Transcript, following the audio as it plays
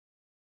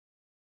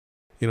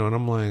And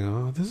I'm like,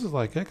 oh, this is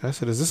like heck. I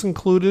said, is this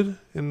included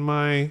in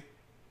my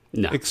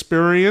No.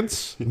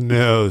 experience?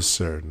 No,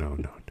 sir. No.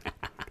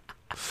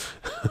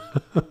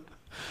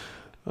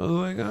 I was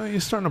like, oh,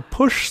 you're starting to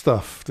push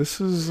stuff.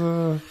 This is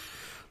The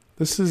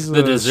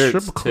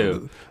desserts strip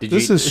club. too.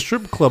 This is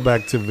strip club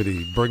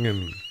activity,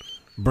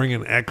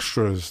 bringing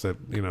extras that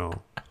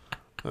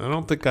I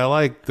don't think I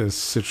like this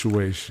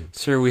situation.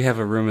 Sir, we have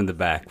a room in the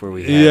back where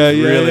we have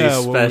really yeah.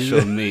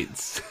 special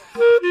meats.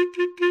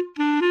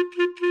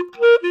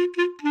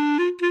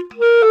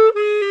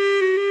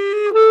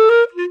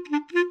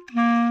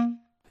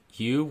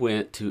 You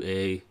went to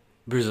a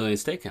Brazilian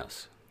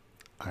steakhouse.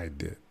 I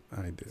did.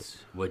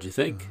 What'd you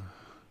think?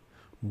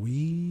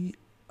 We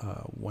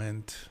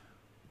went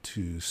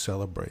to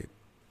celebrate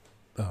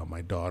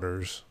my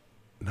daughter's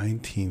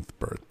 19th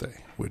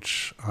birthday,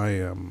 which I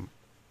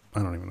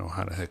don't even know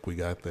how the heck we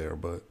got there,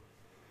 but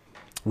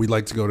we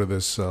like to go to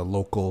this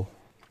local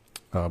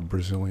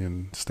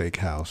Brazilian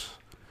steakhouse.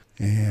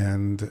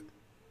 And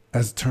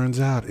as it turns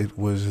out, it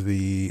was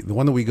the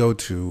one that we go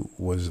to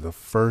was the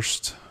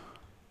first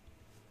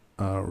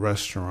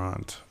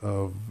restaurant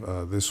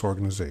of this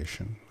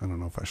organization. I don't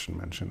know if I should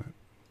mention it.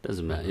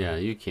 Doesn't matter. Yeah,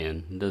 you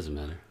can. It doesn't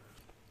matter.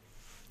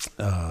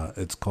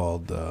 It's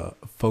called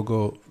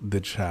Fogo de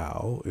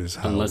Chao is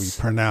how Unless-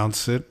 we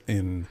pronounce it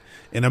in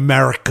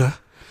America.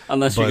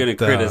 Unless you're But, going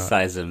to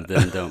criticize them,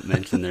 then don't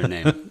mention their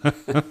name.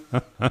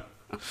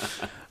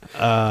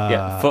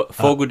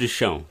 Fogo de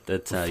chão.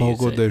 That's how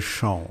Fogo you say de it.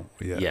 Chão.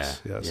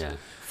 Yes. Yeah.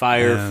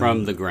 Fire And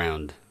from the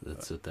ground.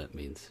 That's what that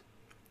means.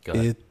 Go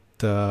ahead.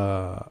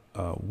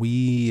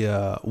 We've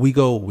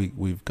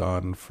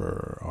gone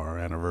for our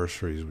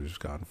anniversaries, we've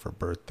gone for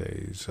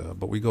birthdays,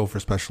 but we go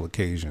for special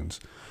occasions,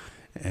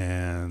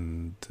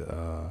 and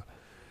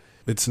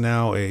it's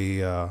now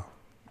a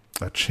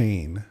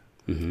chain,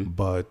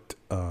 but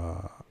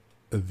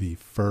the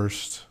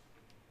first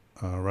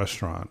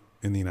restaurant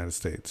in the United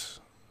States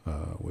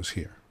was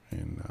here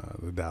in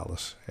the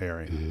Dallas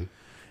area,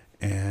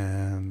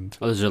 and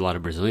There's a lot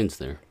of Brazilians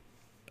there.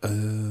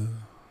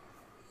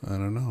 I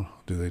don't know.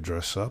 Do they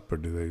dress up or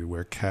do they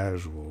wear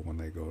casual when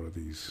they go to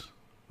these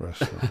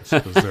restaurants?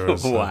 'Cause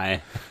there's,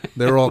 Why?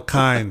 there are all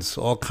kinds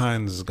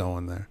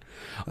going there.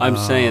 I'm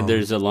saying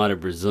there's a lot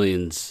of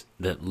Brazilians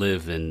that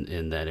live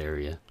in that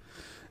area.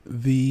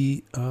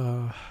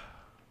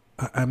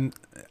 I'm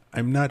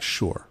not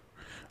sure.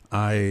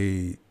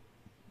 I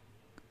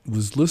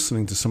was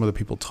listening to some of the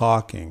people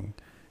talking,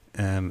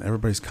 and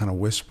everybody's kind of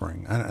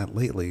whispering.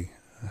 Lately,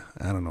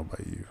 I don't know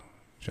about you,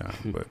 John,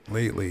 but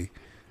lately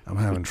I'm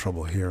having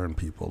trouble hearing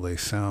people.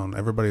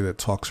 Everybody that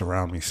talks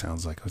around me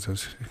sounds like, it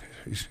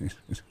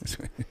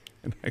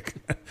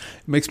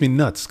makes me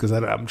nuts because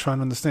I'm trying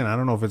to understand. I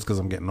don't know if it's because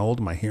I'm getting old,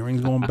 my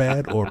hearing's going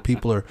bad, or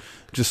people are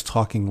just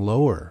talking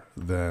lower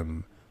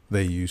than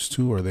they used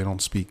to, or they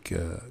don't speak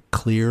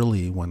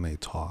clearly when they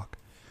talk.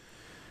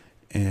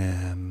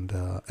 And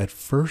at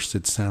first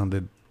it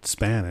sounded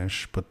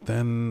Spanish, but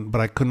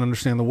I couldn't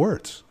understand the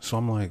words. So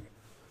I'm like,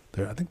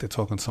 I think they're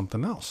talking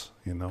something else,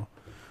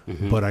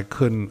 But I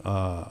couldn't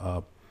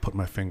put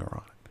my finger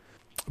on it.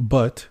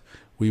 But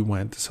we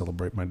went to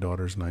celebrate my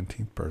daughter's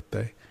 19th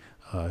birthday.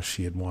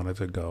 She had wanted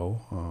to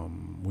go.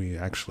 We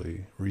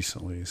actually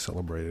recently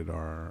celebrated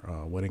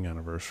our wedding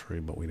anniversary,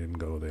 but we didn't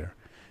go there.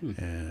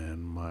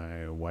 And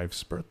my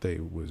wife's birthday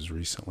was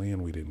recently,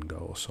 and we didn't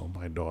go. So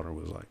my daughter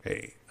was like,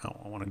 hey, I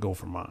want to go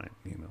for mine,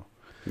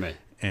 Right.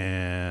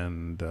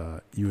 And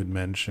you had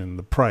mentioned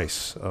the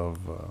price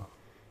of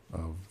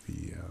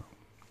the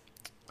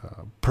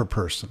per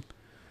person.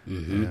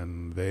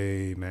 And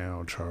they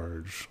now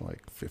charge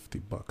like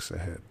 $50 a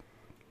head.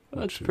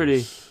 That's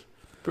pretty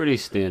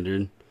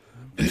standard.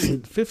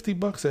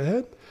 $50 a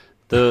head?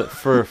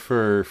 For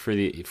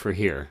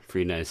here, for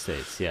United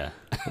States, yeah.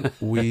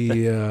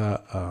 We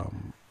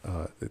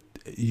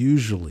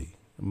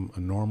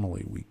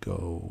normally we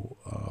go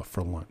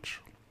for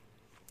lunch,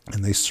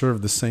 and they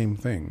serve the same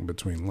thing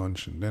between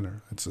lunch and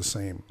dinner. It's the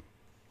same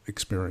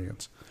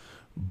experience,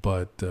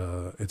 but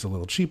it's a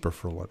little cheaper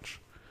for lunch.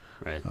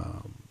 Right.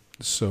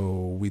 So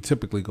we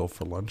typically go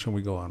for lunch, and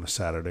we go on a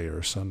Saturday or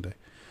a Sunday.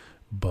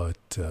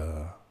 But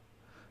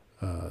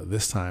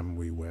this time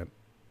we went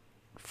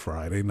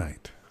Friday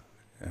night.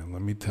 And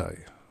let me tell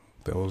you,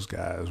 those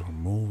guys were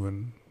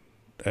moving.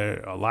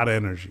 A lot of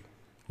energy.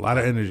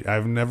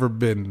 I've never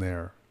been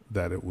there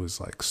that it was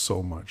like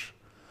so much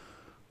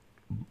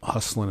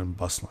hustling and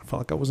bustling. I felt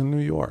like I was in New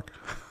York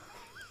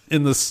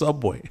in the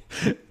subway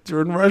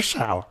during rush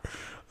hour.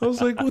 I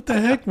was like, what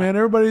the heck, man?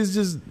 Everybody's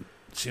just...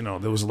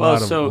 there was a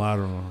lot of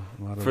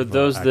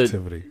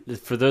activity.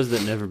 For those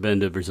that never been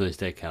to a Brazilian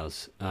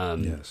steakhouse,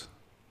 yes,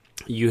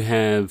 you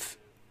have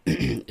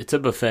it's a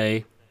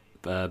buffet,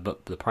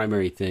 but the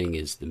primary thing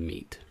is the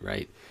meat,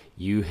 right?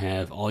 You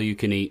have all you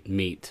can eat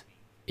meat,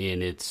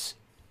 and it's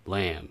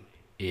lamb,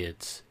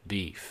 it's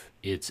beef,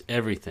 it's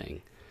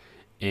everything,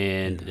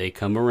 and they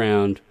come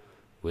around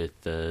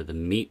with the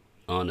meat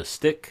on a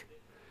stick,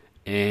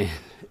 and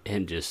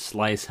just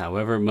slice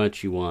however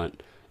much you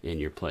want in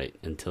your plate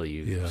until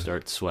you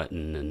start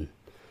sweating and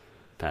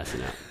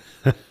passing out.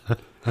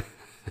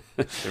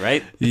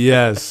 Right?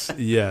 Yes,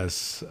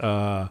 yes.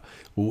 My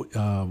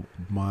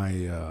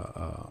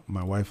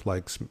wife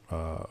likes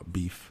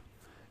beef,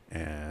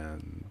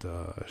 and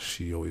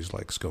she always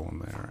likes going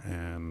there.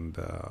 And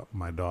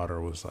my daughter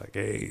was like,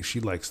 "Hey, she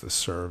likes the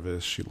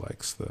service. She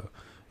likes the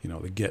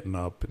getting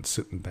up and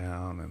sitting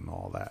down and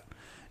all that."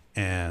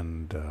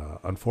 And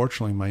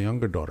unfortunately, my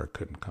younger daughter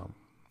couldn't come.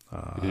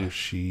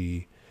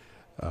 She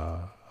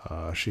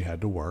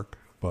had to work,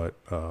 but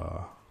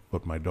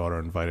my daughter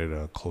invited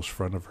a close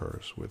friend of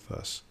hers with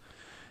us,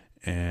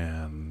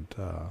 and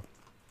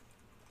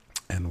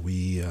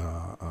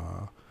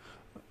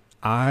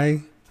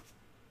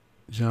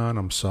John,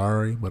 I'm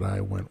sorry, but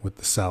I went with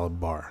the salad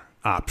bar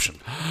option.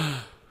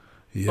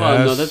 Yes.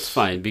 Well, no, that's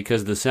fine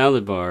because the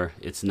salad bar,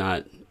 it's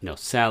not,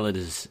 salad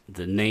is,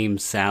 the name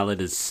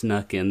salad is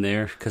snuck in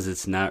there because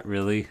it's not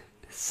really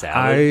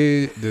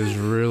salad. There's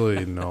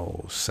really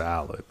no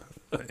salad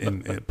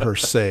in per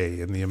se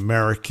in the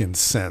American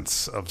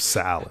sense of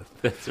salad.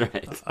 That's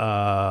right.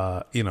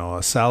 A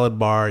salad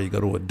bar, you go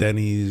to a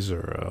Denny's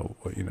or a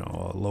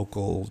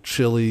local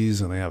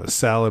Chili's and they have a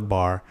salad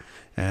bar,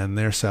 and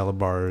their salad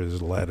bar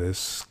is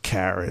lettuce,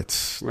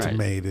 carrots, Right.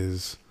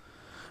 tomatoes.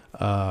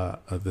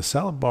 The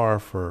salad bar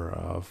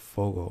for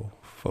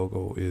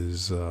Fogo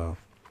is I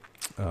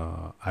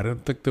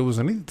didn't think there was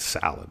any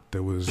salad.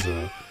 There was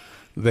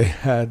they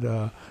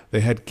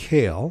had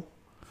kale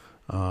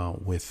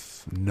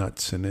with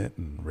nuts in it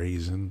and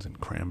raisins and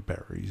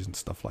cranberries and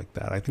stuff like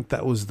that. I think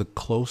that was the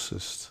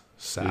closest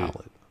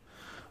salad.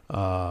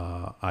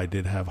 I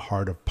did have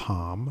heart of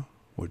palm,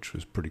 which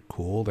was pretty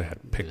cool. They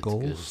had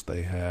pickles.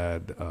 They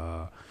had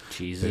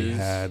cheeses.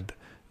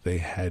 They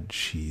had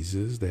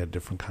cheeses. They had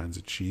different kinds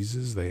of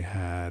cheeses. They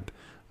had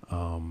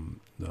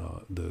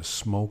the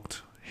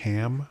smoked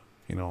ham,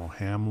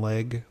 ham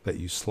leg that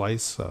you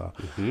slice.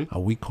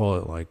 We call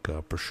it like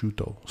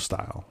prosciutto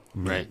style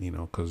meat, Right.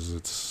 because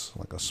it's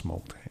like a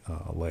smoked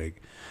leg.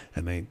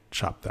 And they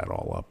chop that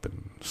all up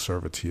and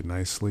serve it to you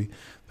nicely.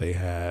 They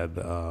had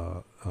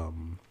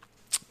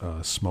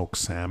smoked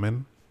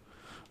salmon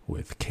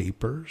with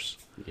capers.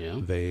 Yeah.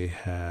 They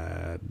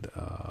had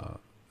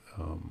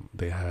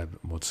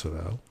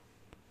mozzarella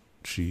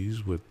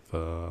cheese with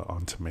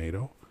on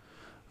tomato.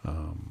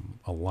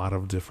 A lot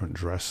of different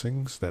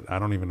dressings that I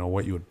don't even know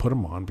what you would put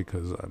them on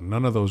because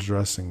none of those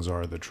dressings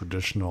are the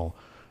traditional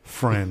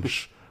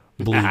French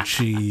blue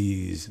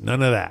cheese.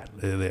 None of that.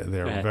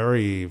 They're Right.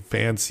 very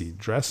fancy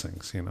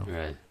dressings,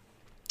 Right.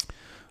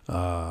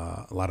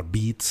 A lot of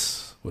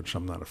beets, which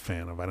I'm not a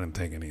fan of. I didn't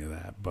take any of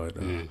that, but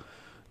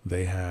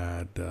they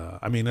had.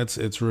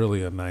 It's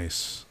really a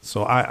nice.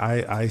 So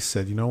I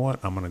said, you know what,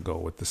 I'm gonna go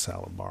with the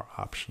salad bar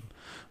option,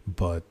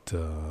 but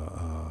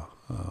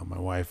my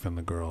wife and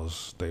the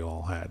girls, they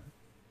all had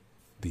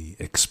the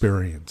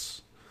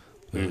experience,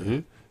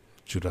 the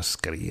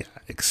churrascaria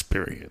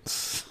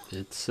experience.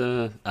 It's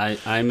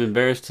I'm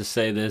embarrassed to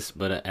say this,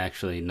 but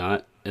actually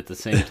not at the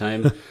same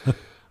time.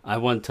 I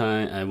one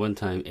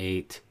time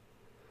ate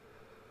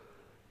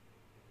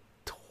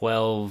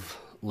 12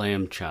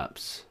 lamb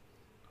chops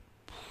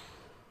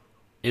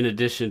in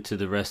addition to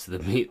the rest of the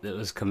meat that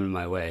was coming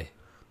my way.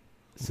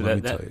 So Let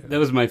me tell you. that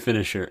was my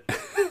finisher.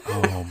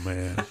 Oh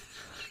man.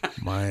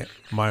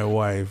 My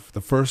wife,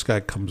 the first guy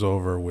comes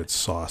over with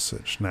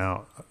sausage.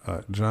 Now,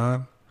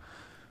 John,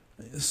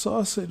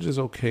 sausage is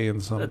okay in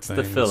some That's the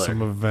things, filler.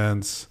 some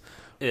events,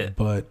 Yeah.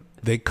 but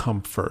they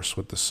come first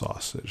with the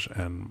sausage,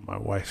 and my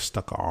wife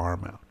stuck her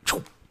arm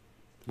out.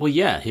 Well,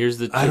 yeah, here's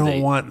the I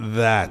don't want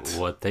that.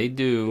 What they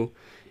do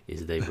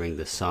is they bring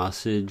the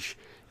sausage,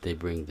 they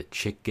bring the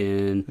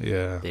chicken,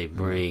 Yeah. they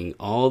bring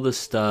all the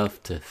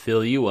stuff to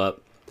fill you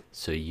up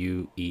so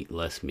you eat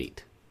less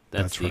meat.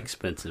 That's the right.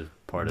 expensive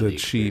part of the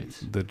experience.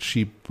 The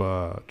cheap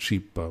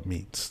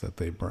meats that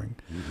they bring.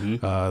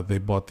 They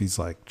bought these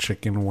like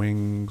chicken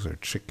wings or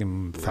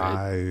chicken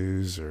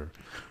thighs or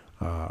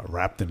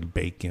wrapped in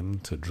bacon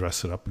to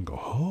dress it up and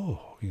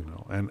go,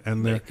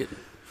 and they're.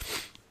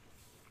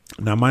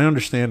 Now, my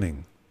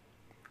understanding,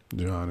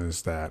 John,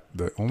 is that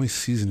the only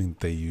seasoning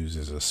they use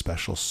is a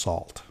special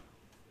salt.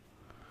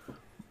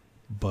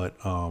 But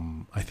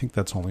I think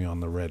that's only on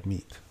the red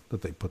meat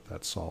that they put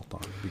that salt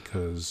on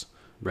because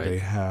they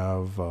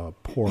have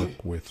pork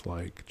with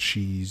like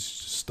cheese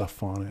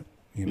stuff on it,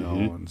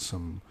 and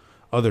some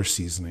other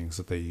seasonings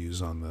that they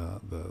use on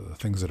the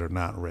things that are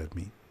not red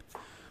meat.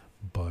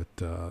 But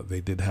they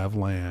did have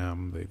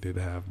lamb.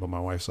 But my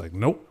wife's like,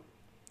 nope,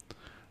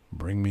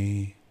 bring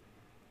me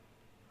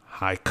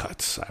high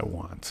cuts. I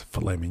want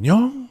filet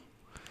mignon,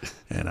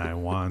 and I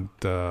want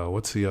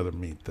what's the other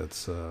meat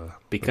that's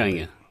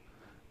Picanha.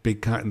 The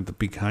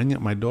picanha.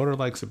 My daughter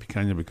likes the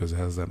picanha because it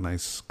has that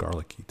nice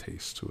garlicky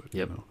taste to it.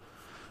 Yep.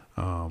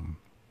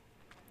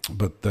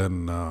 But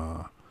then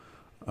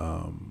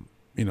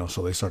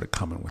so they started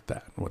coming with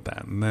that,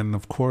 and then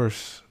of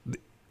course,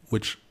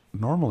 which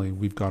normally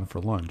we've gone for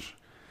lunch,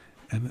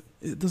 and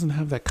it doesn't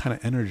have that kind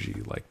of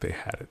energy like they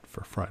had it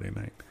for Friday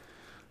night.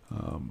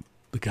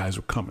 The guys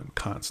were coming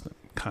constant.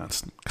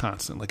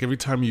 Like every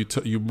time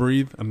you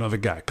breathe, another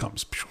guy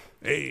comes.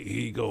 Hey,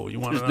 here you go. You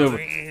want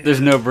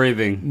There's no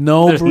breathing.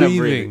 No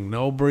breathing.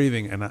 No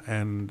breathing.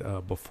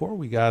 And before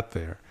we got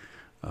there,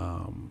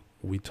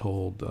 we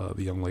told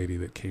the young lady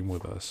that came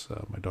with us,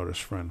 my daughter's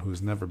friend,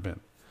 who's never been.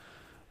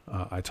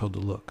 I told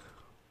her, look,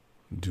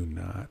 do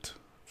not,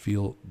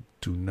 no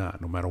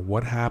matter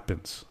what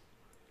happens,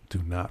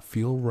 do not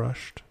feel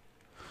rushed.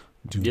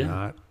 Do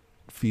not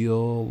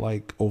feel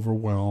like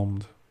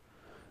overwhelmed.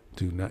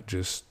 Do not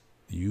just,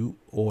 you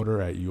order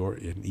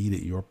and eat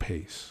at your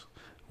pace.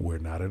 We're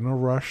not in a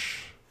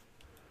rush.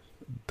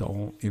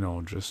 Don't,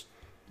 just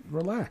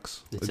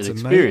relax. It's an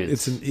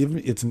experience.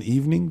 It's an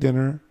evening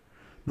dinner.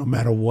 No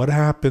matter what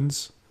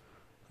happens,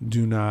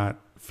 do not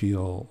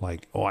feel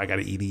like, oh, I got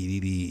to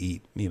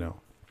eat,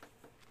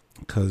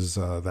 because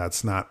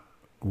that's not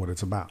what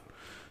it's about.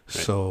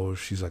 Right. So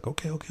she's like,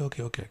 okay.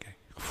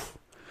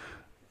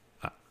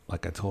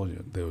 Like I told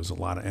you, there was a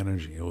lot of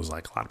energy. It was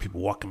like a lot of people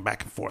walking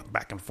back and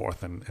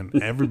forth, and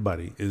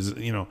everybody is,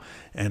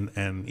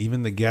 and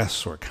even the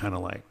guests were kind of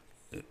like,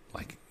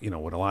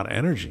 with a lot of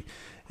energy,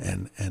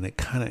 and it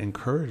kind of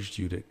encouraged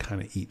you to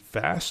kind of eat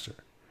faster,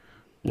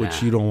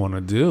 which you don't want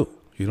to do.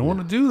 You don't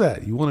want to do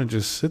that. You want to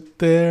just sit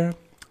there.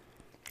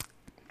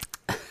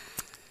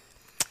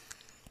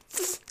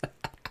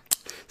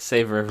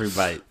 Savor every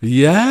bite.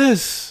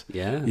 Yes.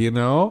 Yeah.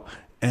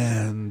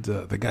 And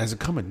the guys are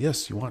coming.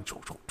 Yes, you want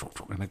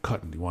and they're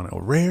cutting. You want it a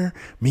rare,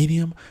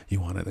 medium. You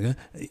want it,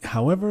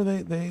 however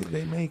they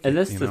make it. And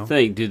that's the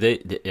thing. Do they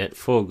at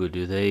Fogo?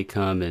 Do they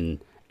come and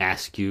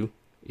ask you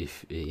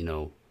if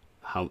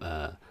how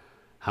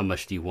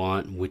much do you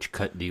want? Which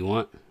cut do you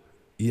want?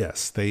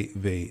 Yes,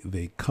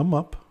 they come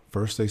up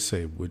first. They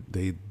say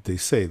they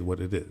say what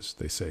it is.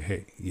 They say,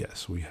 hey,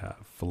 yes, we have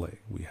filet.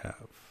 We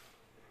have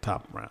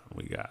top round.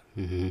 We got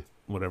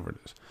whatever it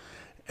is,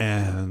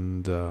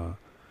 and.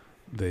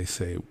 They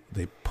say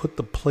they put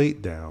the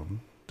plate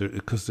down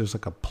because there's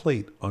like a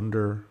plate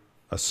under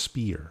a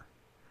spear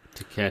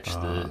to catch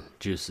the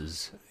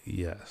juices.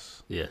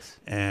 Yes. Yes.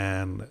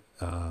 And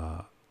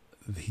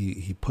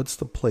he puts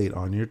the plate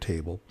on your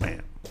table,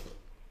 bam,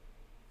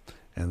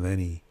 and then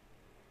he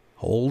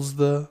holds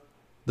the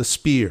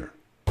spear,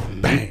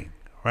 bang,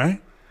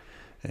 right,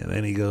 and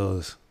then he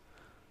goes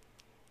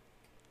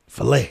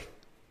filet,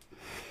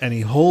 and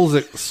he holds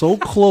it so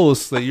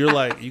close that you're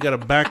like you got to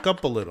back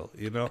up a little,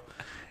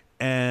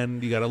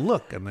 And you got to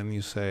look, and then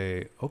you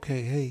say,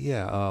 okay,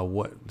 hey,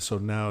 what? So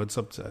now it's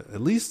up to, at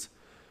least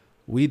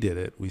we did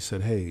it. We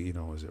said, hey,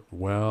 is it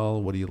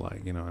well? What do you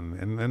like?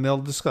 And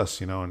they'll discuss,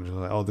 and just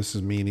like, oh, this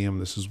is medium,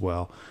 this is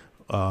well.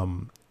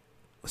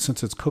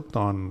 Since it's cooked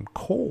on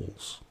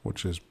coals,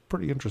 which is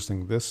pretty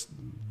interesting, this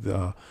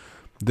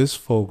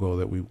Fogo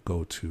that we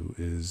go to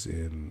is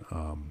in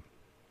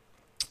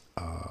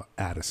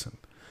Addison,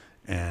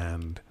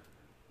 and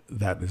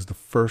that is the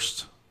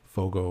first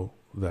Fogo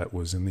that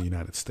was in the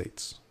United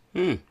States.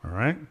 All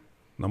right?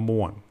 Number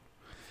one,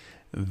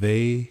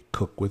 they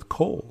cook with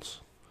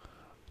coals.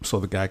 So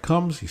the guy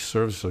comes, he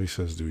serves, so he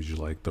says, do you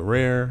like the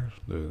rare,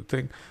 the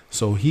thing?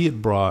 So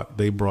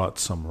they brought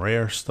some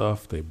rare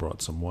stuff. They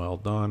brought some well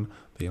done.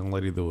 The young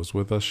lady that was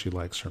with us, she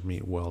likes her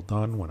meat well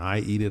done. When I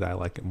eat it, I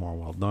like it more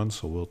well done,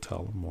 so we'll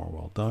tell them more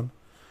well done.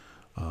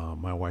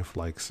 My wife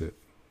likes it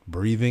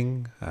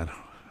breathing. I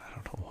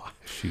don't know why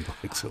she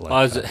likes it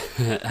like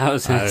that. I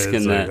was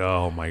asking that. Like,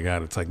 oh my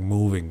God, it's like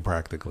moving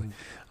practically.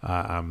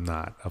 I'm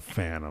not a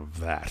fan of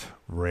that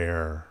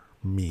rare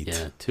meat.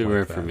 Yeah, too like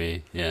rare that. For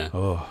me. Yeah.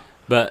 Oh.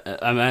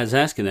 But I was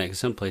asking that because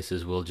some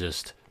places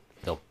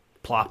they'll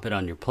plop it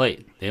on your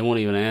plate. They won't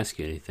even ask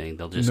you anything.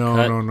 They'll just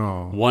cut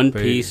one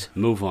piece,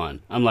 move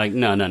on. I'm like,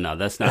 no,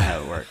 that's not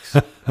how it works.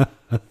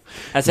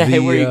 I said, hey,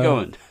 where are you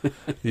going?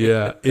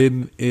 Yeah,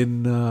 in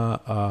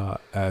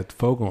at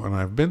Fogo, and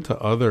I've been to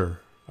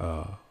other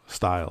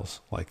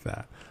styles like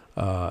that.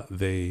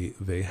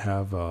 They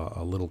have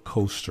a little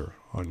coaster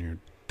on your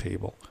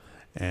table,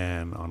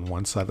 and on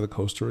one side of the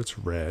coaster it's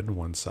red,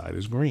 one side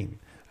is green.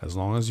 As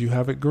long as you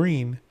have it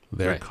green,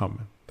 they're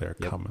coming. They're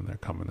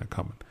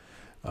coming.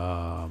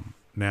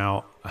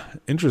 Now,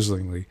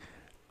 interestingly,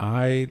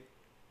 I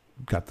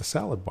got the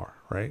salad bar,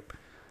 right?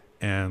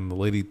 And the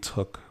lady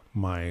took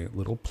my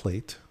little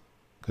plate,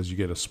 because you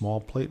get a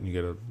small plate and you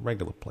get a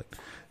regular plate,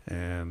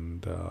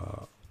 and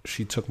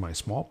she took my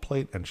small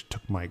plate and she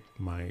took my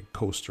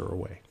coaster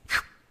away.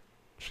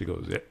 She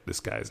goes, yeah, this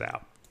guy's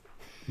out.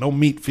 No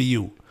meat for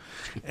you.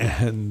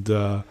 And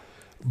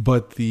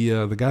but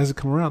the guys that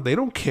come around, they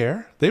don't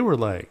care. They were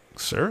like,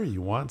 sir,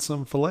 you want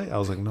some filet? I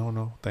was like,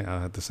 no. I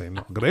had to say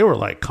no. But they were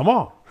like, come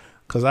on.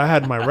 Because I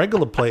had my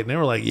regular plate, and they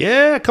were like,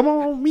 yeah, come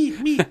on,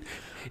 meat.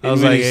 I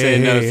was like,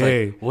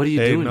 hey, what are you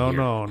doing here?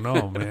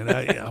 No, man.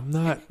 I'm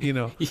not,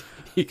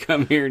 You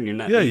come here and you're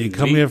not. Yeah, you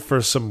come meat? here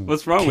for some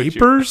What's wrong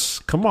capers?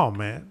 With you? Come on,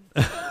 man.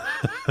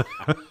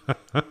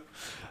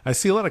 I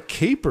see a lot of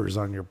capers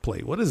on your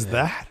plate. What is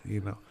that?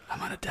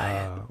 I'm on a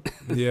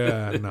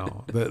diet.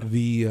 No.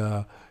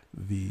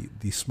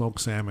 The smoked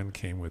salmon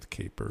came with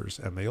capers,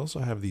 and they also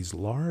have these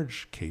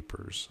large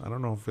capers. I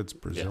don't know if it's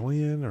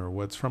Brazilian or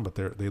what's from, but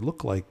they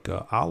look like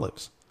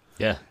olives.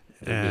 Yeah.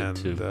 They're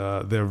good too.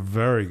 they're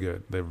very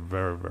good. They're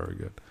very, very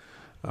good.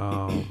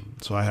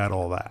 So I had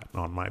all that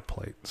on my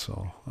plate.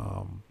 So,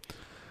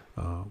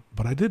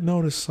 but I did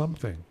notice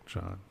something,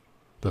 John,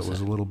 that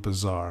was a little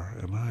bizarre,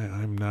 and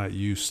I'm not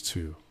used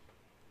to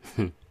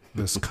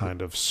this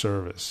kind of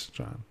service,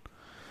 John.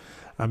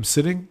 I'm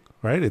sitting,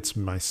 right? It's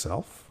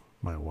myself,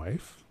 my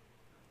wife,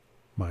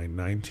 my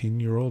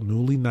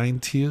newly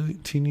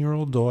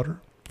 19-year-old daughter,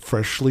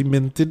 freshly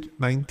minted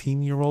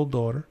 19-year-old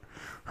daughter.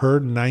 Her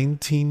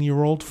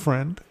 19-year-old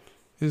friend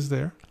is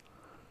there.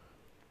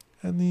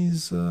 And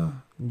these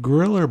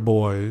griller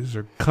boys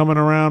are coming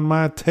around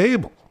my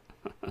table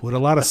with a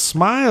lot of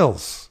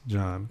smiles,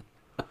 John.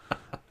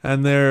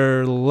 And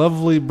their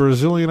lovely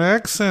Brazilian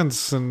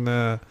accents, and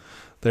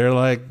they're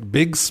like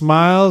big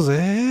smiles,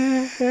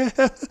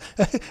 a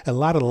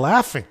lot of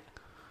laughing.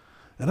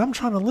 And I'm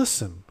trying to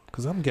listen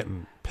because I'm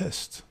getting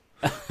pissed.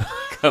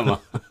 Come on.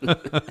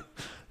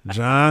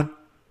 John,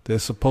 they're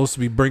supposed to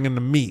be bringing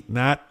the meat,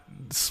 not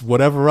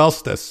whatever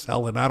else they're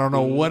selling. I don't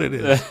know what it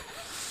is.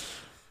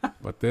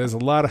 But there's a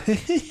lot of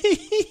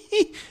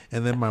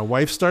and then my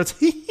wife starts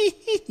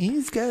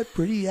he's got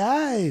pretty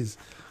eyes.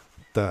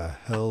 What the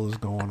hell is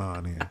going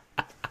on here?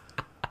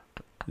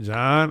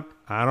 John,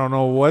 I don't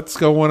know what's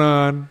going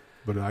on,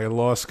 but I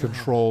lost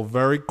control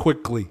very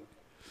quickly.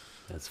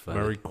 That's funny.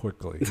 Very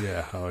quickly.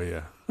 Yeah. Oh,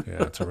 yeah.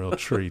 Yeah, it's a real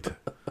treat.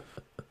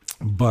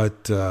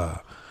 But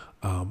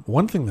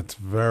one thing that's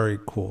very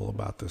cool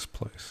about this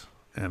place,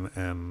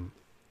 and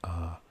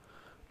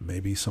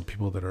maybe some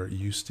people that are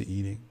used to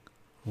eating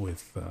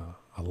with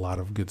a lot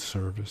of good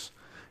service,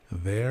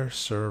 their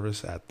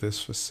service at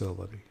this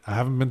facility, I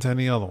haven't been to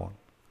any other one,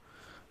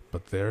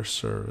 but their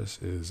service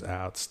is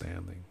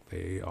outstanding.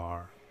 They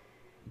are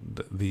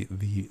the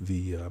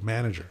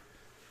manager.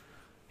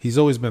 He's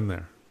always been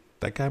there.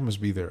 That guy must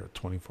be there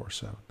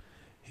 24/7.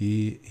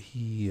 He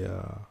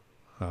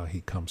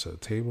comes to the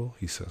table.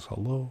 He says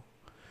hello.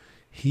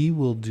 He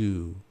will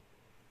do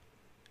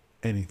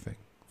anything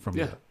from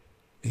that.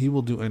 He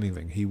will do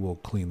anything. He will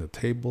clean the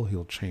table.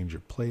 He'll change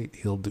your plate.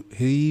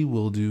 He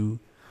will do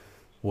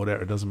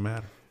whatever. It doesn't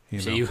matter.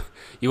 So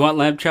you want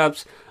lamb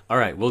chops? All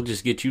right, we'll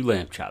just get you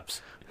lamb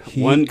chops.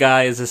 One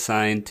guy is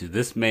assigned to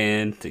this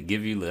man to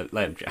give you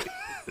lamb chops.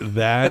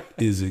 That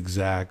is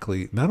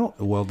exactly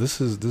this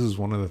is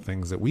one of the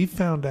things that we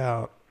found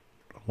out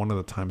one of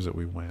the times that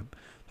we went,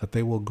 that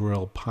they will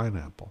grill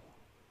pineapple.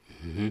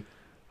 Mm-hmm.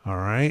 All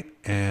right.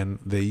 And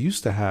they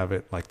used to have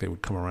it like they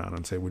would come around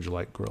and say, would you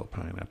like grilled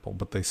pineapple?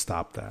 But they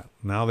stopped that.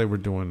 Now they were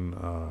doing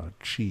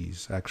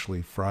cheese,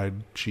 actually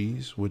fried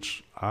cheese,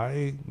 which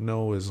I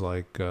know is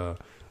like a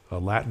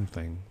Latin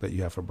thing that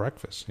you have for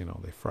breakfast. You know,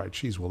 they fried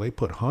cheese. Well, they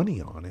put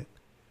honey on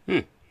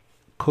it,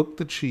 cook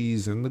the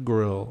cheese in the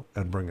grill,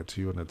 and bring it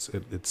to you. And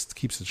it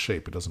keeps its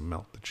shape. It doesn't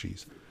melt the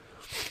cheese.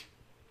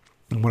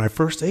 And when I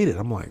first ate it,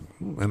 I'm like,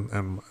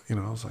 and you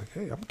know, I was like,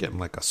 hey, I'm getting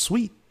like a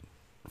sweet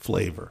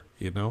flavor,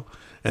 you know?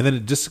 And then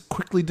it just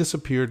quickly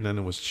disappeared, and then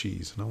it was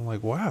cheese. And I'm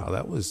like, wow,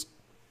 that was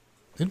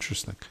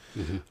interesting.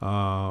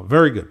 Mm-hmm.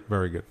 Very good,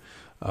 very good.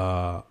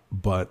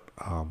 But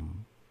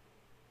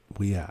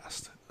we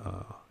asked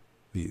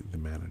the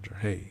manager,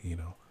 hey, you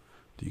know,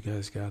 do you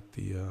guys got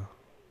the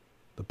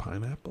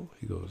pineapple?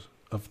 He goes,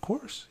 of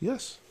course,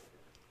 yes.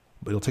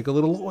 But it'll take a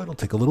little oil, it'll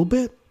take a little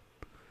bit.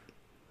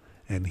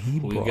 And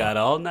we got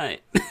all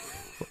night.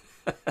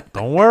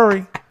 Don't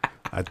worry.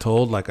 I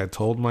told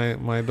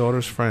my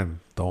daughter's friend,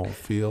 don't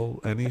feel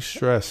any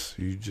stress.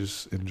 You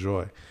just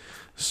enjoy.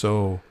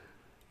 So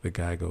the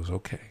guy goes,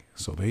 okay.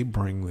 So they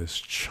bring this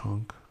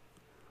chunk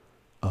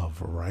of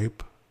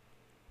ripe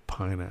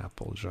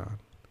pineapple, John,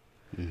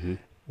 mm-hmm.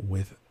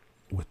 with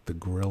the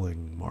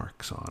grilling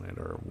marks on it,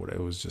 or what. It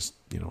was just,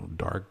 you know,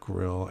 dark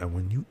grill. And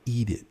when you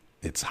eat it,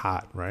 it's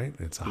hot, right?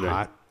 It's a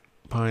hot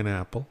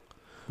pineapple.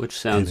 Which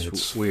sounds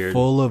it's weird.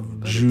 Full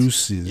of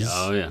juices.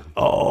 Oh, yeah.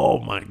 Oh,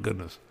 my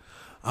goodness.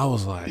 I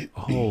was like,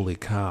 holy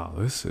cow,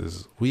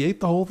 we ate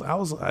the whole thing.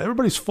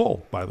 Everybody's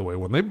full, by the way.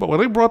 When they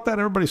brought that,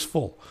 everybody's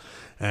full.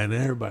 And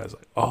everybody's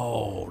like,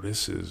 oh,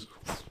 this is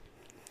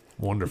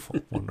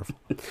wonderful, wonderful.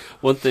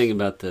 One thing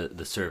about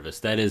the service,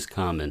 that is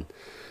common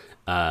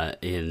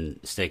in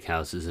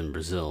steakhouses in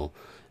Brazil,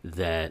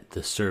 that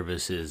the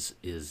service is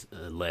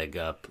a leg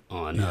up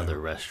on other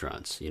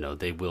restaurants. You know,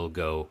 they will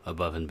go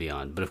above and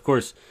beyond. But, of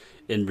course,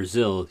 in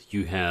Brazil,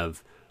 you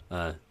have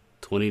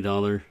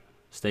 $20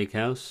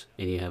 steakhouse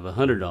and you have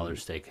 $100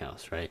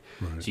 steakhouse, right?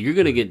 So you're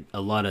going to get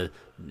a lot of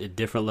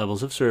different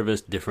levels of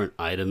service, different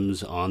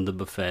items on the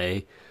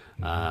buffet.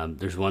 Mm-hmm.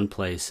 There's one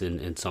place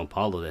in Sao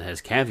Paulo that has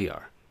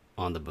caviar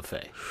on the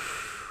buffet,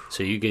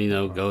 so you can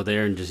go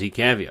there and just eat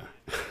caviar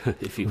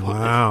if you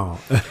want.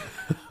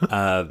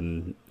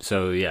 Wow.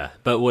 So yeah,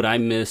 but what I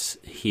miss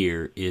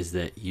here is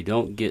that you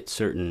don't get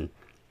certain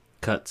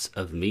cuts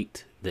of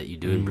meat that you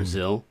do in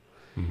Brazil,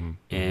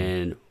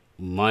 and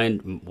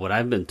what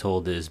I've been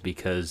told is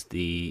because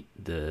the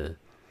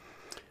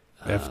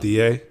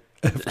FDA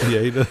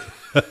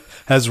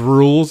has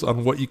rules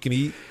on what you can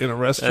eat in a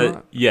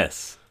restaurant.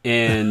 Yes,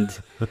 and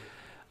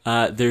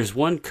there's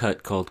one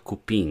cut called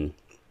cupim,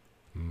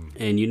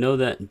 And you know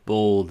that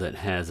bowl that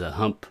has a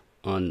hump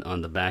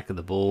on the back of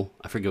the bowl?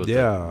 I forget what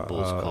the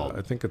bowl's called.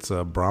 I think it's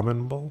a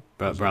Brahmin bowl.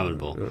 Brahmin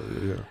bowl.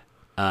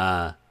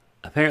 Yeah.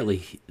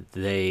 Apparently,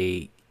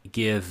 they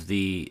give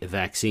the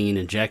vaccine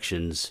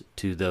injections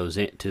to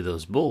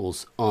those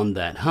bowls on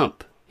that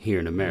hump here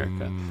in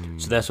America.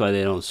 So that's why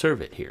they don't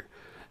serve it here.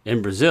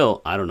 In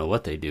Brazil, I don't know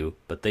what they do,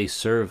 but they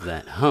serve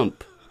that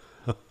hump.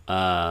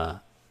 So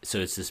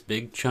it's this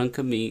big chunk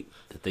of meat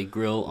that they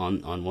grill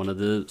on one of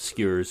the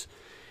skewers,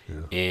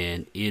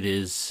 and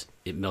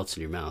it melts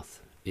in your mouth.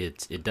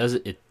 It's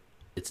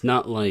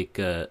not like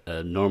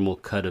a normal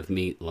cut of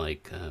meat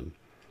like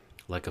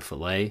a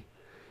fillet.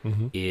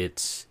 Mm-hmm.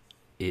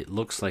 It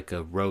looks like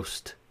a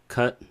roast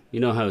cut. You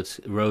know how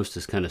roast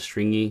is kind of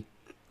stringy?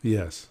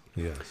 Yes.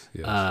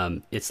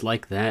 It's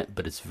like that,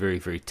 but it's very,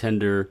 very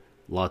tender.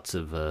 Lots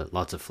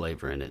of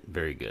flavor in it.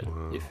 Very good.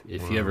 Wow,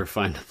 if you ever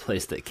find a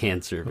place that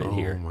can serve it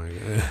here. Oh my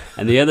God.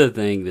 And the other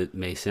thing that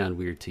may sound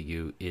weird to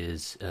you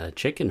is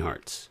chicken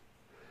hearts.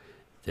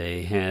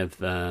 They have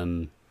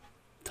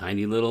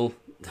tiny little.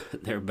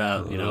 They're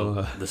about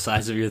the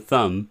size of your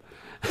thumb.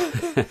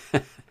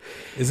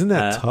 Isn't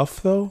that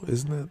tough though?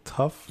 Isn't that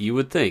tough? You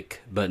would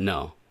think, but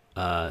no.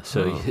 They'll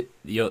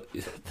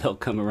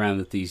come around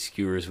with these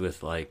skewers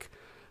with like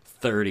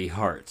 30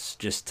 hearts,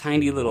 just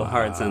tiny little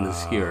hearts on the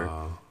skewer,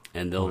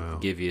 and they'll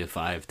give you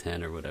 5,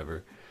 10, or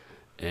whatever,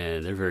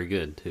 and they're very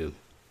good too.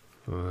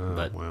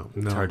 But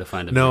it's hard to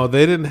find a No,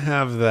 they didn't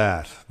have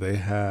that. They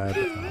had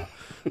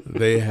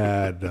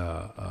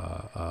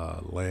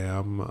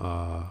lamb.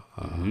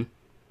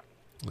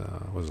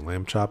 Was it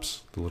lamb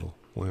chops? The little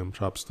lamb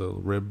chops, the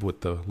rib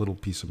with the little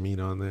piece of meat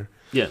on there.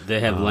 Yeah, they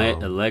have a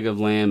leg of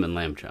lamb and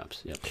lamb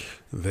chops. Yep.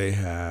 They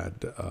had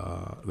the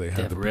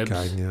ribs?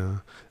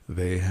 picanha.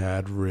 They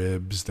had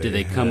ribs. Did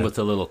they come with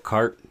a little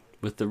cart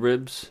with the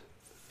ribs,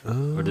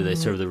 or did they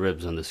serve the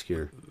ribs on the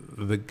skewer?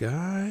 The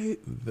guy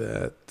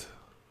that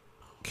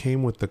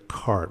came with the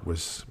cart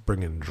was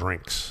bringing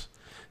drinks.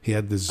 He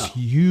had this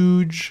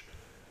huge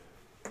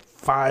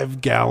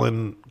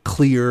 5-gallon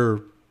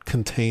clear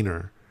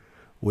container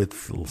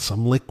with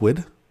some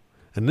liquid.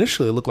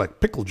 Initially, it looked like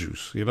pickle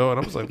juice, and I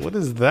was like, what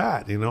is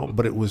that,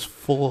 But it was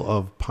full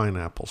of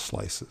pineapple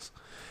slices.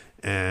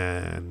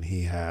 And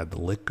he had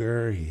the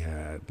liquor, he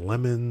had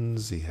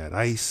lemons, he had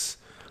ice,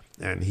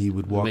 and he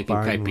would walk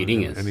by and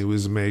he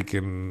was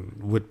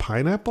making with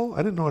pineapple.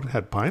 I didn't know it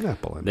had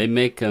pineapple in it. They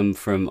make them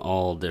from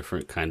all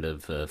different kind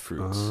of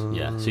fruits.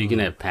 Yeah, so you can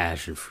have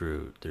passion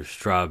fruit. There's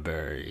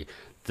strawberry.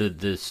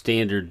 The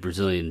standard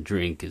Brazilian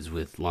drink is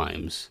with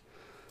limes,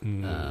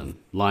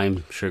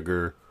 lime,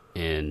 sugar,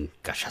 and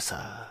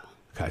cachaça.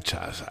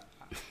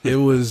 It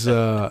was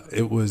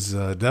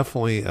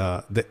definitely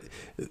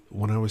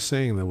when I was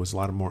saying there was a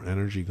lot more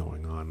energy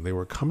going on. They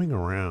were coming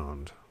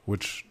around,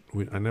 which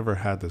I never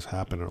had this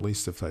happen, or at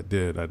least if I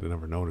did, I'd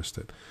never noticed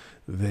it.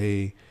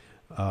 They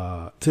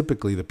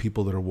typically the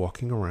people that are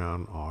walking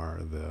around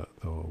are the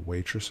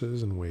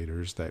waitresses and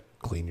waiters that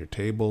clean your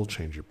table,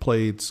 change your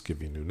plates,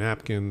 give you new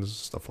napkins,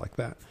 stuff like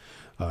that.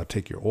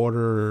 Take your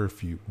order.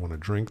 If you want a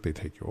drink, they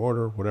take your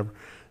order, whatever.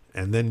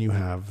 And then you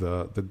have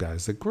the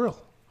guys that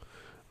grill.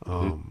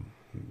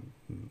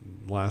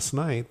 Last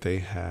night they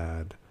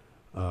had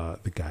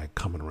the guy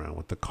coming around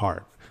with the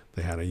cart.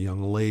 They had a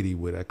young lady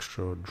with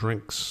extra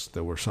drinks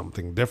that were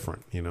something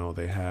different.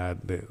 They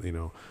had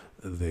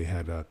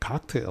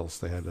cocktails.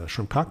 They had a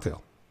shrimp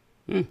cocktail,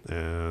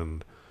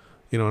 and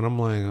and I'm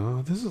like,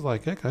 oh, this is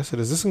like heck. I said,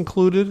 is this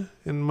included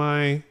in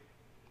my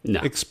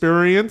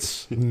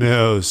experience?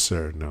 No,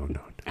 sir. No.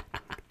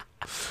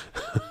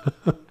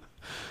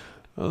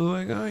 I was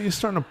like, oh, you're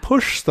starting to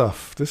push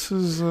stuff. This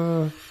is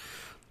the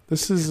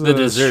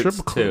desserts strip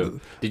too.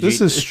 Club. This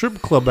is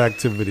strip club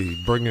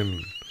activity,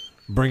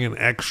 bringing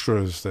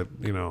extras that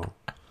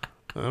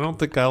I don't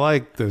think I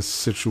like this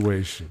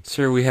situation.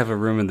 Sir, we have a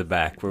room in the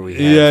back where we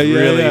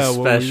have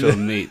special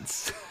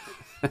meats.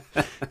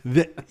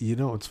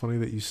 It's funny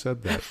that you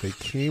said that. They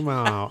came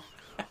out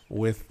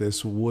with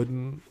this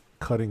wooden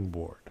cutting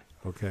board.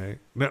 Okay,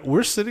 now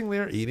we're sitting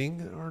there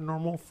eating our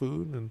normal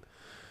food, and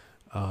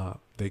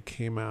they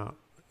came out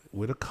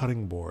with a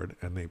cutting board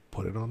and they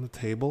put it on the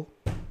table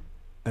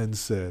and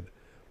said,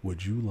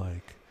 would you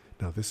like,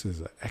 now this is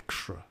an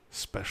extra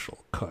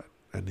special cut,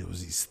 and it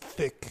was these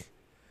thick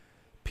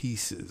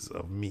pieces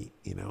of meat,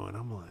 and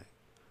I'm like,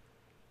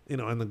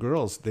 and the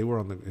girls,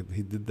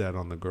 he did that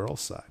on the girls'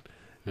 side,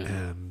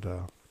 and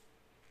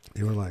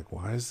they were like,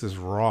 why is this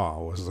raw,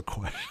 was the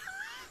question,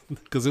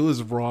 because it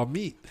was raw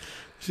meat.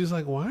 She's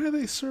like, why are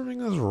they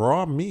serving us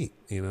raw meat?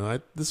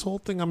 This whole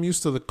thing, I'm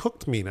used to the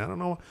cooked meat. I don't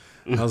know.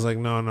 I was like,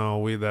 no,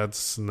 we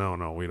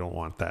don't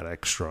want that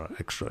extra.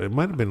 It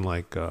might have been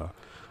like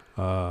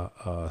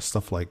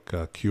stuff like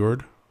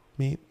cured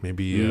meat,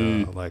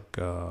 maybe like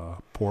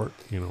pork,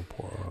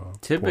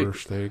 porter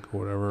steak or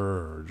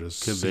whatever, or just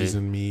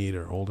seasoned meat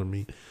or older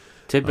meat.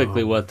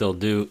 Typically, what they'll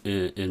do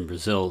in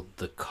Brazil,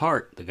 the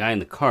guy in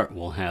the cart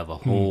will have a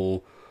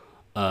whole.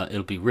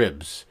 It'll be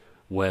ribs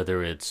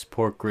whether it's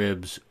pork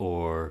ribs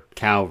or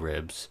cow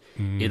ribs,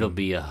 it'll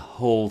be a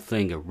whole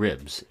thing of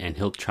ribs, and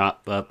he'll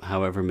chop up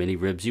however many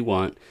ribs you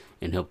want,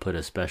 and he'll put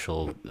a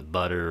special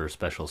butter or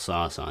special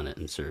sauce on it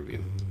and serve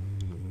you.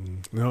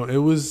 No, it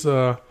was.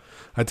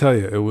 I tell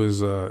you, it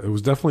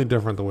was definitely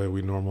different the way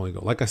we normally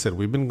go. Like I said,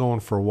 we've been going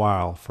for a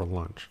while for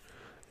lunch,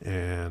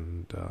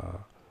 and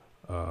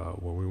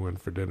when we went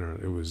for dinner,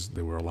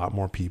 there were a lot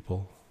more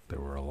people. There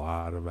were a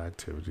lot of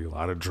activity, a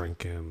lot of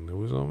drinking. It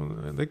was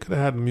they could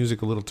have had the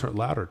music a little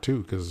louder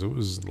too, because it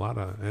was a lot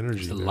of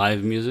energy. Is it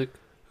live music?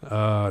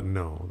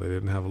 No, they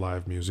didn't have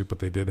live music, but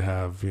they did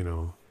have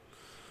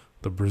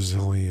the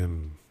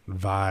Brazilian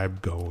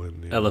vibe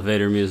going.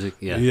 Elevator music,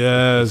 yeah.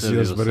 Yes,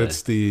 but say.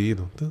 It's the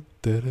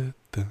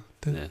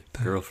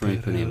Girl from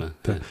Ipanema.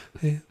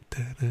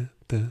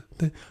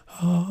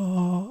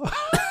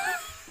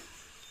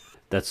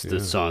 That's the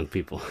song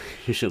people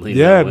usually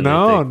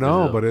know.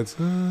 No, but it's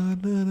yeah.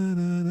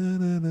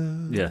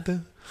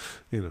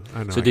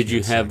 I know. So did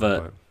you have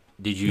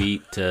did you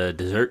eat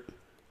dessert?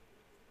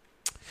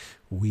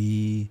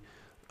 They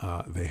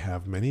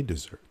have many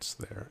desserts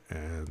there,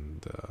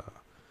 and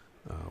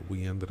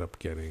we ended up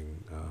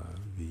getting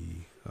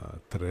the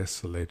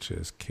tres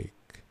leches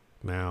cake.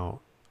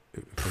 Now,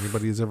 if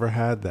anybody's ever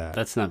had that,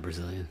 that's not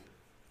Brazilian.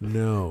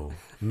 No,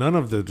 none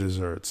of the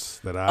desserts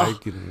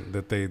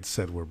that they'd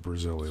said were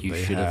Brazilian. You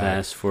should have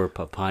asked for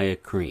papaya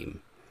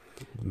cream.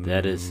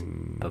 That is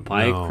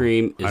papaya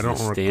cream is the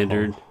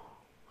standard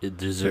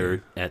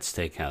dessert at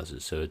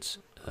steakhouses. So it's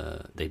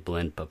they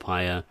blend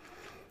papaya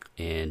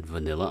and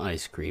vanilla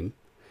ice cream,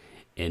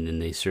 and then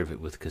they serve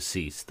it with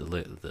cassis, the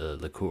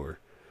liqueur.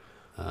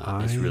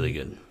 It's really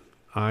good.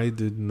 I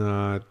did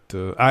not.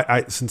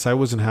 I since I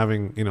wasn't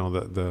having,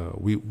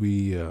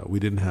 we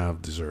didn't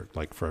have dessert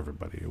like for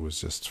everybody. It was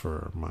just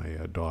for my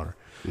daughter.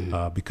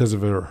 Because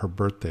of her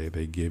birthday,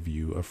 they give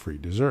you a free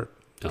dessert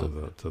to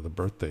the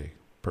birthday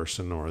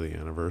person or the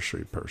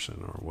anniversary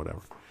person or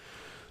whatever.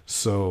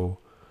 So,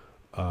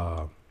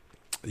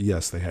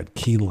 yes, they had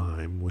key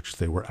lime, which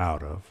they were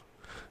out of.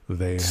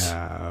 They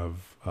have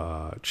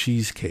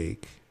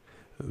cheesecake.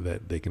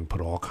 That they can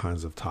put all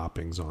kinds of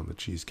toppings on the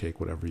cheesecake,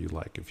 whatever you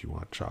like. If you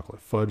want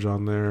chocolate fudge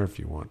on there, if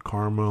you want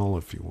caramel,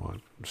 if you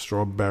want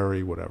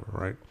strawberry, whatever,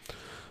 right?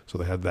 So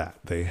they had that.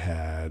 They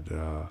had,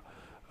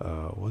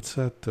 what's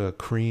that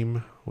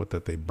cream?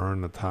 That they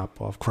burn the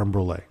top off? Creme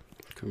brulee.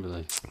 Creme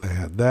brulee. They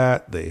had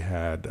that. They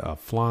had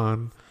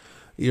flan.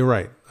 You're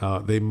right.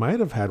 They might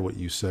have had what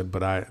you said,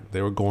 but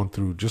they were going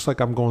through, just like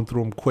I'm going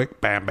through them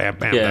quick, bam, bam,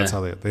 bam. Yeah. That's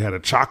how they had a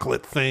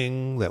chocolate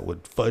thing that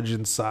would fudge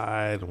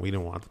inside, and we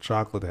didn't want the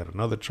chocolate. They had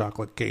another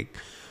chocolate cake.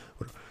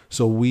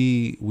 So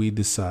we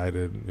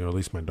decided, at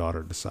least my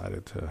daughter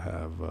decided to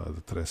have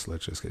the tres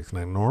leches cake.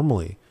 Now,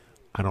 normally,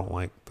 I don't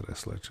like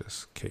tres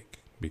leches cake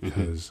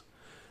because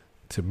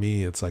to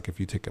me, it's like if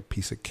you take a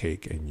piece of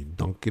cake and you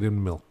dunk it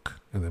in milk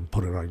and then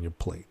put it on your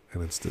plate,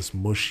 and it's this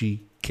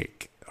mushy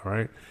cake, all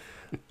right?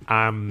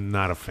 I'm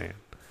not a fan.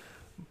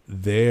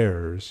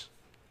 Theirs,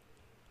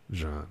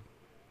 John,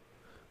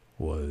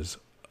 was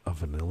a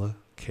vanilla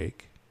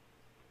cake.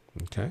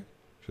 Okay?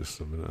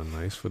 Just a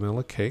nice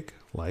vanilla cake,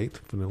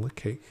 light vanilla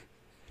cake.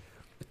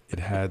 It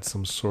had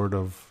some sort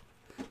of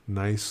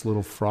nice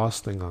little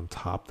frosting on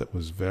top that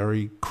was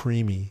very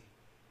creamy,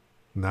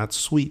 not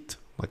sweet,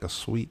 like a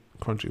sweet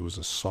crunchy. It was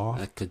a soft.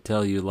 I could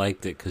tell you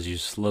liked it because you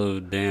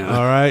slowed down.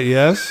 All right,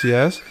 yes.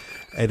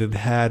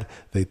 And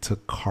they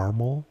took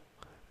caramel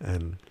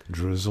and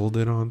drizzled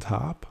it on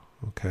top,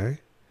 okay?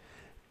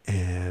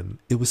 And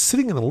it was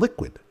sitting in a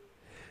liquid.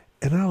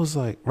 And I was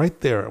like,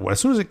 right there, as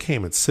soon as it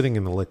came, it's sitting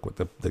in the liquid.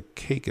 The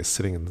cake is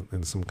sitting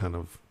in some kind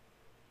of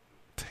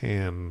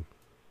tan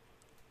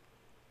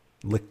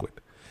liquid.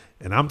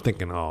 And I'm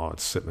thinking,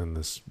 it's sitting in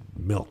this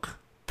milk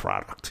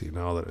product,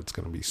 that it's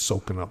going to be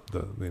soaking up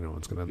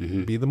it's going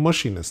to be the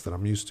mushiness that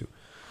I'm used to.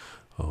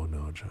 Oh,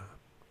 no, John.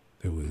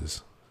 It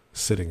was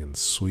sitting in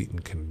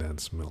sweetened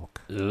condensed milk.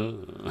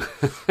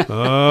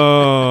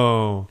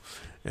 Oh.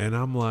 And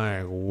I'm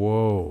like,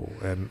 whoa.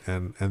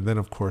 And then,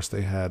 of course,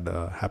 they had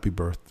happy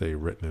birthday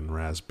written in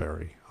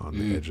raspberry on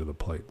the edge of the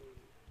plate.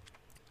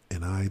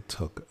 And I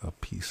took a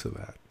piece of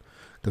that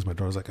because my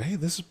daughter was like, hey,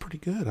 this is pretty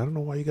good. I don't know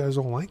why you guys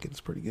don't like it. It's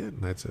pretty good.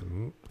 And I said,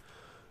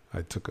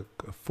 I took a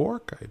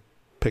fork. I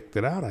picked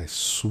it out. I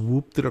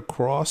swooped it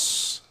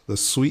across the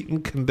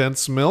sweetened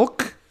condensed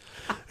milk.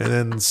 And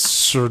then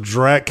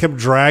kept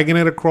dragging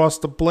it across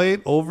the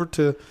plate over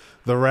to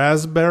the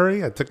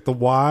raspberry. I took the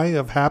Y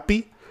of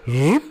happy.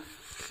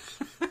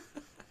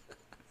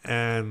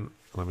 And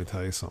let me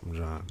tell you something,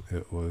 John.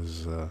 It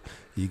was,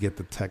 you get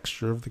the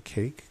texture of the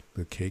cake.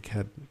 The cake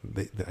had,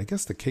 I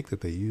guess the cake that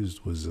they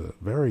used was a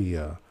very,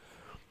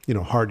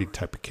 hearty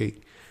type of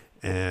cake.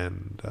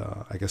 And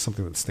I guess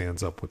something that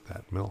stands up with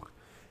that milk.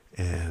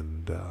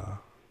 And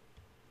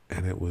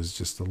it was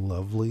just a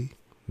lovely,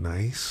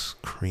 nice,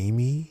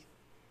 creamy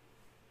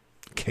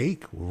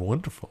cake.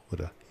 Wonderful, with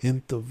a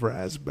hint of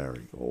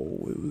raspberry.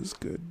 Oh, it was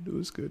good. It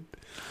was good.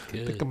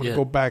 I think I'm gonna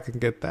go back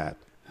and get that.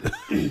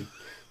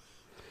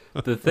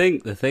 The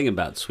thing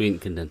about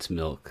sweetened condensed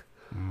milk,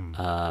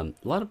 A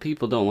lot of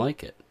people don't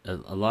like it.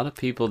 A lot of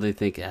people, they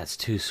think that's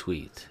too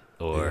sweet,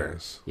 or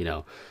Yes.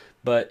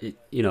 but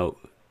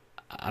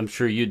I'm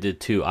sure you did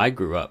too. I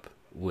grew up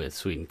with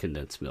sweetened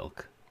condensed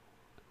milk.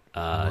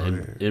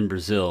 Right. In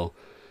Brazil,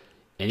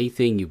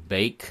 anything you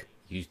bake,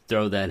 you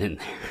throw that in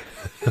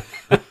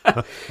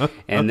there.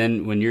 And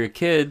then when you're a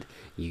kid,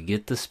 you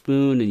get the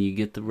spoon and you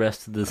get the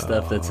rest of the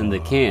stuff that's in the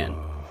can.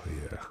 Oh,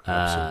 yeah.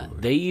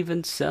 Absolutely. They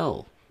even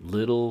sell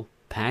little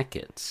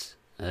packets.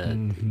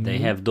 They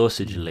have doce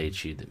de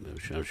leite, that I'm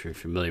sure you're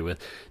familiar with.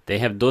 They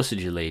have doce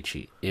de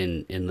leite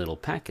in little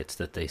packets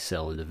that they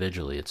sell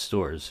individually at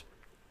stores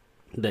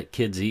that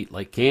kids eat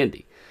like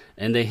candy.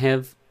 And they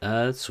have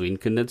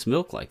sweetened condensed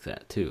milk like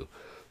that, too.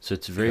 So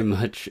it's very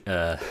much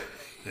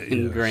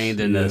ingrained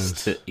in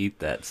us to eat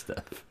that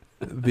stuff.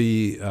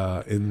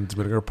 In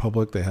Dominican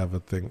Republic, they have a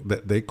thing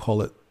that they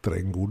call it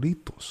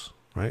triangulitos,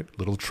 right?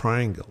 Little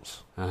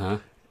triangles. Uh-huh.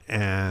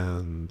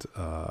 And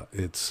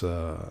it's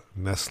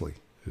Nestle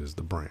is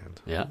the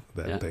brand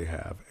that they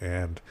have,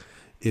 and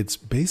it's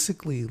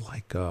basically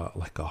like a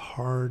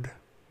hard.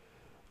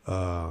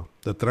 The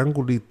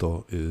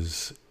triangulito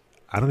is,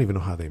 I don't even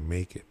know how they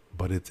make it,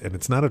 but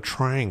it's not a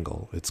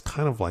triangle. It's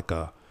kind of like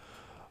a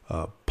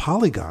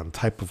polygon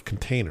type of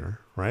container,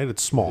 right?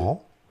 It's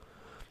small,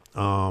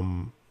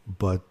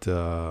 but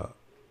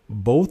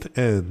both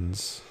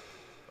ends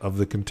of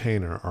the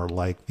container are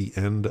like the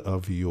end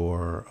of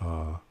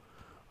your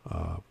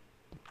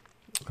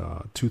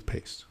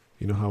toothpaste.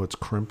 You know how it's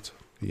crimped,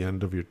 the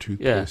end of your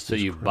toothpaste? Yeah, so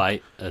you crimped.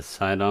 bite a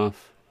side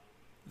off.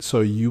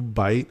 So you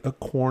bite a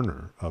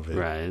corner of it.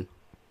 Right.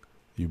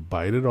 You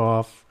bite it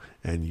off,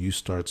 and you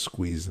start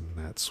squeezing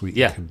that sweet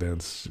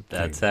condensed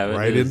That's thing how it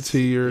right is. into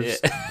your.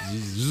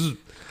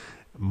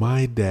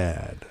 My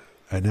dad,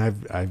 and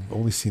I've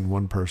only seen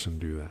one person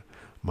do that.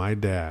 My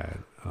dad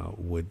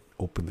would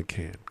open the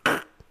can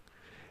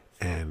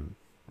and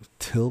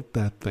tilt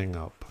that thing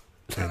up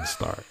and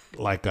start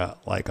like a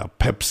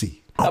Pepsi.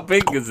 How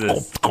big is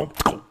this?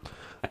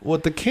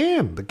 What, the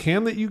can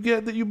that you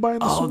get that you buy in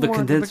the Oh, the supermarket?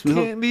 condensed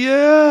milk?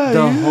 Yeah,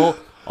 The whole.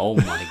 Oh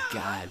my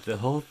God! The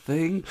whole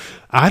thing.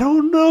 I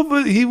don't know,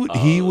 but he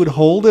would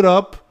hold it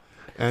up,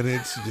 and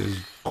it's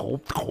just.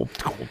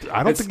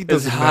 I don't think he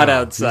does it's it hot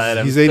now.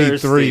 outside. He's I'm 83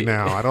 thirsty.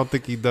 now. I don't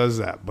think he does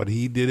that, but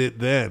he did it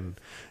then.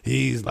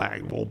 He's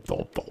like,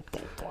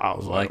 I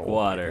was Like oh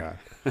water.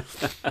 my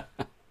God.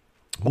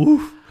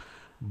 Woof.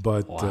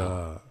 But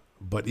Wow.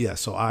 but yeah,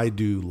 so I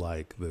do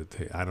like the.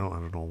 I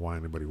don't know why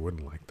anybody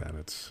wouldn't like that.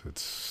 It's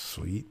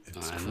sweet.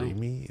 It's I know.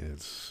 creamy.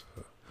 It's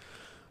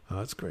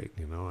great,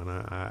 and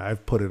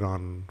I've put it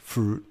on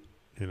fruit,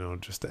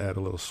 just to add a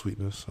little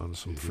sweetness on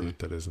some fruit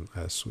that isn't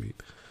as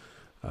sweet.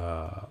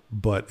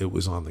 But it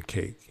was on the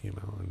cake,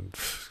 and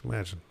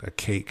imagine a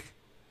cake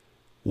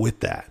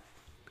with that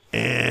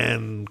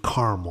and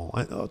caramel.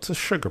 It's a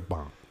sugar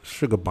bomb.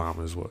 Sugar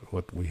bomb is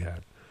what we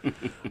had.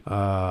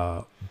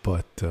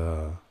 But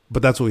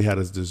that's what we had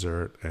as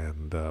dessert,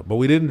 and but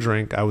we didn't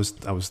drink. I was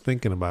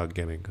thinking about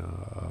getting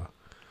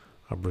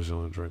a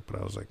Brazilian drink, but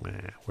I was like,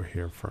 man, we're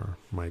here for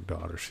my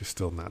daughter. She's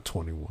still not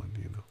 21,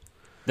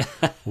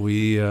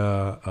 We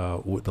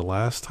the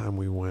last time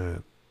we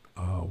went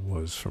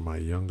was for my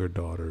younger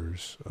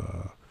daughter's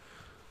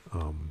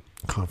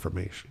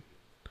confirmation,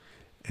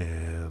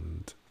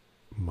 and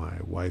my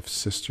wife's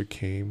sister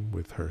came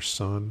with her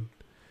son,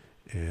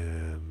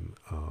 and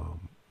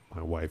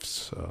my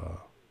wife's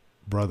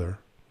brother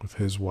with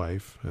his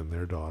wife and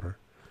their daughter,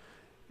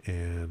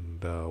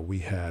 and we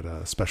had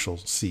a special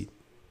seat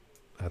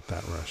at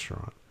that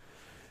restaurant,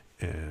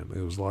 and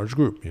it was a large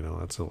group.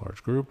 That's a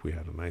large group. We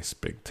had a nice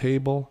big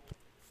table,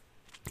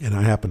 and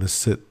I happened to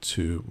sit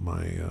to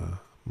my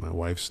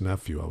wife's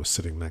nephew. I was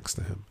sitting next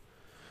to him,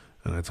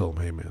 and I told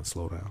him, "Hey, man,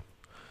 slow down."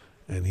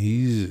 And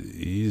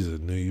he's a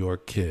New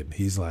York kid.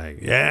 He's like,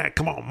 "Yeah,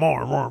 come on,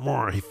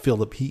 more." He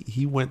filled up.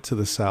 He went to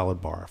the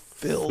salad bar,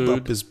 filled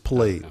up his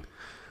plate,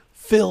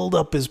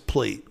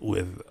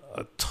 with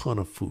a ton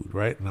of food,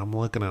 right? And I'm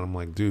looking at him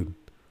like, dude,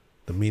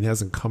 the meat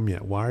hasn't come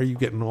yet. Why are you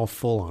getting all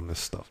full on this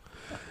stuff?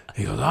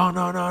 He goes, "Oh,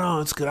 no,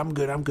 it's good. I'm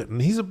good.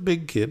 And he's a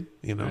big kid,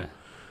 Right.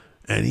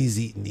 and he's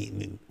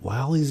eating.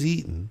 While he's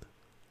eating,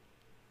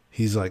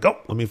 he's like, "Oh,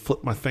 let me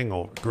flip my thing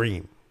over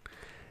green."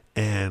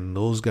 And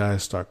those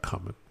guys start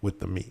coming with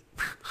the meat.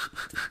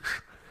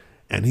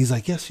 And he's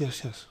like, yes,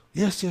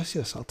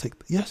 I'll take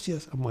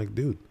yes. I'm like,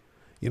 dude,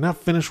 you're not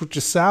finished with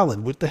your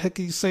salad. What the heck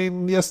are you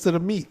saying yes to the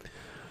meat?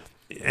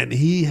 And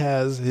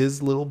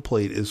his little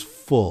plate is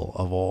full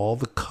of all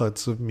the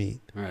cuts of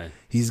meat. Right.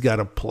 He's got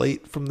a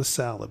plate from the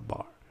salad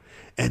bar.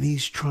 And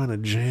he's trying to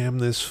jam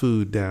this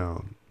food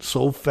down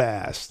so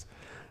fast.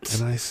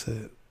 And I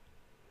said,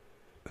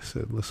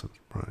 listen,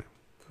 Brian,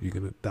 you're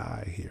going to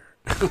die here.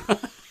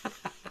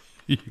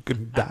 You're going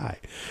to die.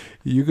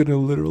 You're going to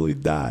literally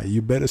die.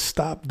 You better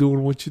stop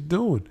doing what you're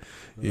doing.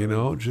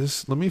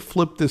 Just let me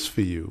flip this for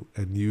you,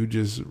 and you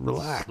just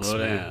relax. Slow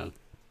man. down.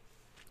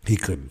 He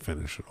couldn't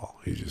finish it all.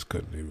 He just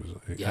couldn't. He was.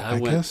 Yeah, I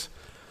guess.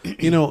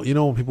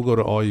 When people go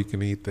to all you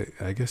can eat,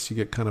 I guess you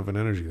get kind of an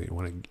energy that you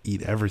want to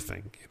eat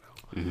everything.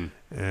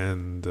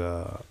 And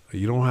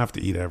you don't have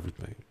to eat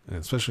everything, and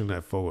especially in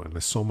that photo. And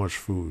there's so much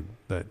food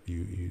that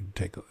you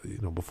take,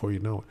 before you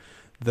know it.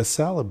 The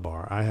salad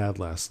bar I had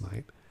last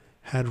night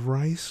had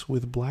rice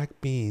with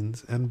black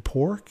beans and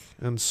pork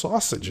and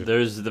sausage.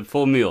 There's the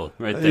full meal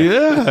right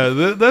there.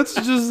 Yeah, that's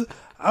just.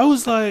 I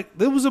was like,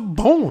 there was a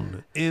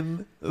bone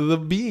in the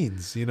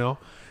beans,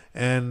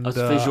 and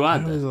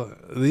feijoada.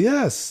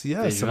 Yes.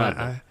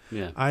 Feijoada.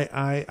 And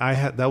I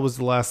had, that was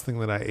the last thing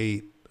that I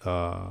ate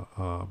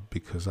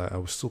because I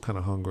was still kind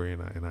of hungry,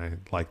 and I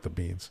liked the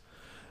beans.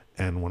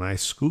 And when I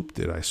scooped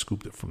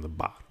it from the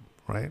bottom,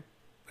 right,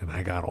 and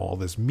I got all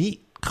this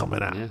meat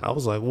coming out. Yeah. I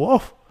was like,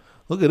 whoa,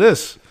 look at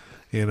this,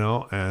 and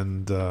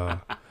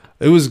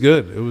it was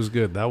good. It was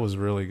good. That was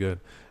really good.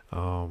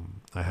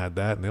 I had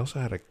that, and they also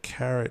had a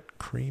carrot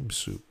cream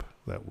soup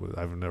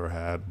I've never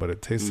had, but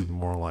it tasted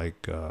more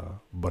like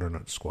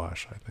butternut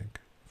squash. I think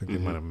they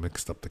might have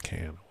mixed up the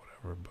can or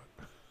whatever,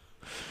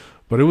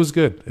 but it was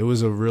good. It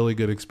was a really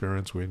good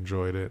experience. We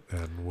enjoyed it,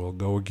 and we'll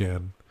go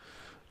again.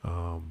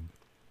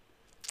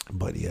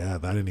 But yeah,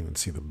 I didn't even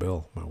see the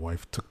bill. My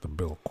wife took the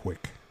bill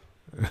quick.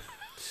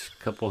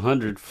 Couple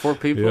hundred, 4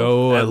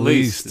 people, at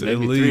least,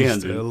 maybe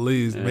 300. At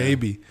least,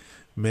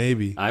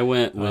 maybe. I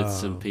went with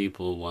some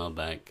people a while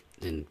back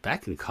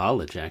in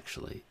college,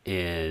 actually,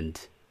 and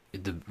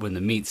when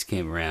the meats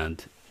came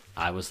around,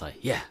 I was like,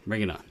 yeah,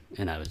 bring it on.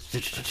 And I was,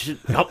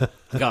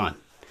 gone.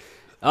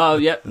 Oh,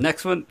 yeah,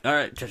 next one. All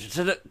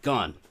right,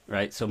 gone.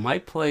 Right? So my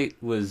plate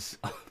was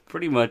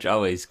pretty much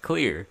always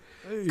clear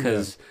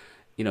because,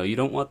 you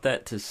don't want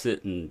that to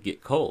sit and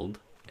get cold.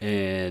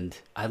 And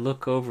I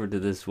look over to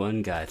this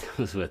one guy that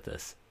was with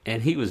us,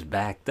 and he was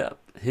backed up.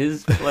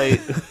 His plate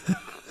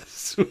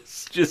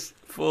was just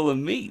full of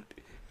meat.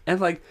 And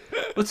I'm like,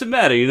 what's the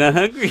matter? You're not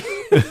hungry?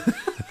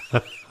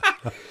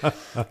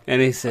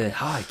 And he said,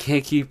 I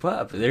can't keep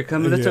up. They're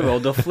coming to me. Well,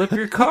 they'll flip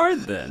your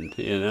card then,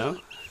 The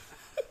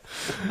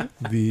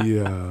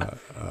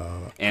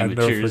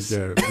amateurs. I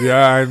never forget.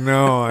 Yeah, I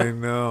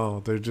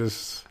know. They're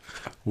just,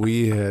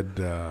 we had,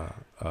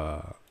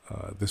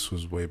 this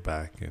was way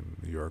back in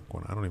New York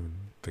when I don't even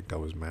think I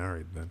was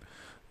married then.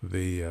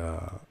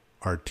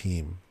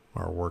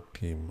 Our work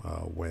team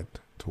went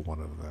to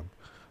one of them.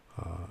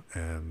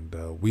 And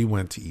we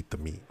went to eat the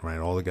meat, right?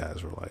 All the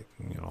guys were like,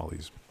 all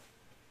these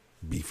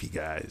beefy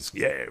guys.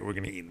 Yeah, we're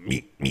going to eat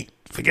meat.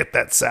 Forget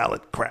that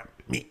salad crap,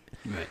 meat.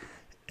 Right.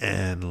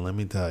 And let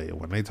me tell you,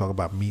 when they talk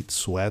about meat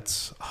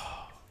sweats,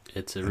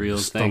 it's a real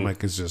thing. Your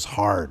stomach is just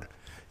hard.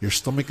 Your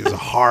stomach is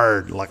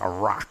hard like a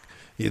rock.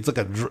 It's like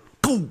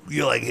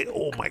you're like,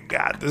 oh my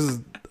God, this is,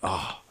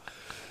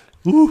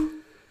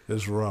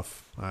 it's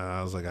rough.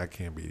 I was like, I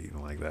can't be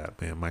eating like that,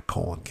 man. My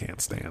colon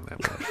can't stand that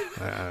much.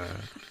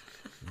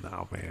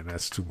 No, man,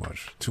 that's too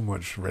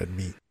much red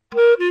meat.